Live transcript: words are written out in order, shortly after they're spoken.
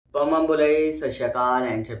हम बोले सत श्री अकाल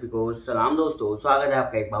एंड सभी को सलाम दोस्तों, स्वागत है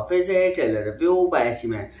आपका एक बार फिर से ट्रेलर रिव्यू बाय ऐसी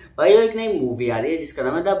में। भाई एक नई मूवी आ रही है जिसका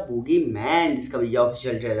नाम है द बूगी मैन, जिसका भैया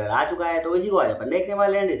ऑफिशियल ट्रेलर आ चुका है। तो इसी को आज अपन देखने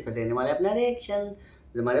वाले हैं, इस पर देने वाले अपना रिएक्शन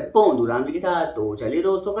हमारे पोंदू राम जी के साथ। तो चलिए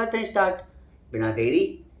दोस्तों करते हैं स्टार्ट बिना देरी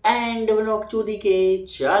एंड बिना चूदी के।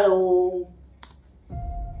 चलो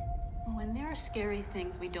When there are scary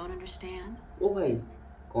things we don't understand, ओ भाई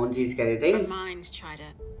कौन सी scary things? our minds try to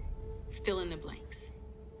fill in the blanks.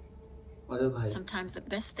 अरे भाई Sometimes the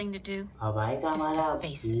best thing to do अब आएगा is हमारा to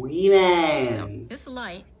face it. Boogeyman. So this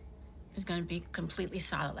light is going to be completely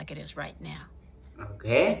solid like it is right now.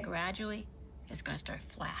 Okay And gradually, it's going to start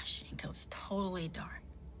flashing until it's totally dark.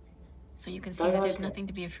 So you can see that there's nothing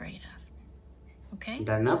to be afraid of. Okay?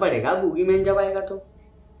 डरना पड़ेगा boogeyman जब आएगा तो।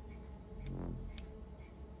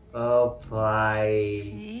 ओ भाई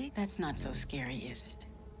See? That's not so scary, is it?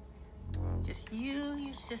 Just you,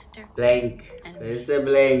 your sister. Blank फिर से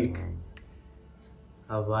blank.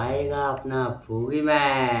 अब आएगा अपना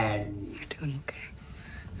बूगीमैन। You're doing okay.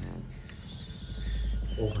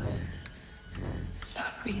 ओ भाई It's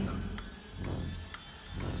not real.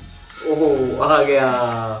 ओह आ गया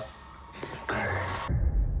It's okay.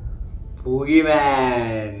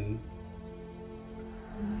 Boogeyman.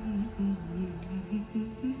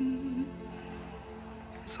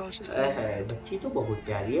 It's all just a बच्ची तो बहुत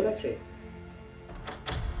प्यारी है वैसे।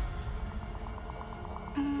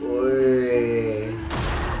 ओए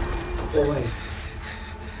ओ भाई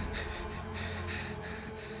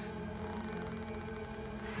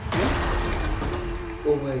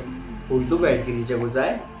ओ भाई कोई तो बेड के नीचे घुसा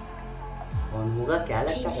है। कौन होगा क्या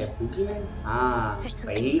लगता है? बूगीमैन। हाँ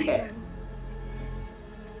वही है।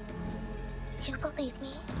 You believe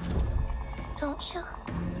me, don't you?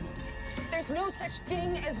 There's no such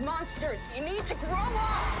thing as monsters. You need to grow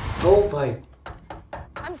up. ओ भाई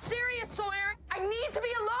I'm serious, Sawyer. I need to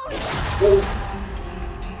be alone.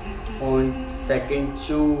 on second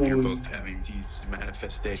You're June both having these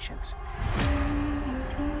manifestations.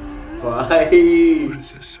 भाई What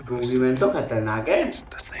is this supposed to boogeyman तो खतरनाक है। be?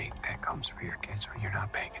 The thing that comes for your kids when you're not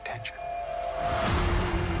paying attention.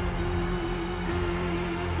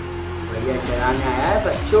 भैया चलाने आया है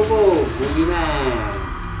बच्चों को बूगीमैन।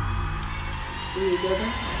 ये क्या था?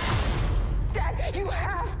 Dad, you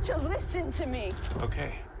have to listen to me.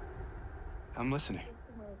 Okay. I'm listening.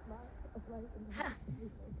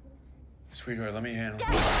 Sweetheart, let me handle it.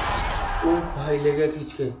 ओ भाई ले गया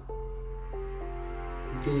खींच के।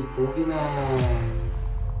 देख बूगीमैन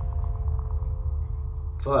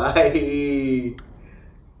भाई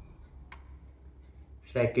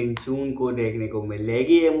सेकंड जून को देखने को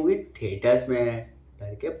मिलेगी ये मूवी थिएटर्स में।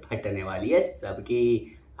 डर के फटने वाली है सबकी,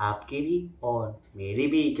 आपकी भी और मेरी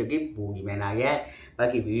भी, क्योंकि बूगीमैन आ गया है।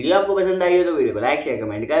 बाकी वीडियो आपको पसंद आई हो तो वीडियो को लाइक शेयर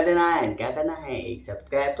कमेंट कर देना एंड क्या करना है एक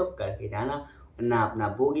सब्सक्राइब तो करके जाना, वरना अपना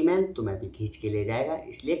बूगीमैन तुम्हें भी खींच के ले जाएगा,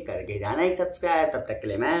 इसलिए करके जाना एक सब्सक्राइब। तब तक के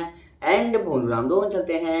लिए मैं एंड भोलू राम दोनों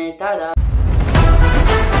चलते हैं, टाटा।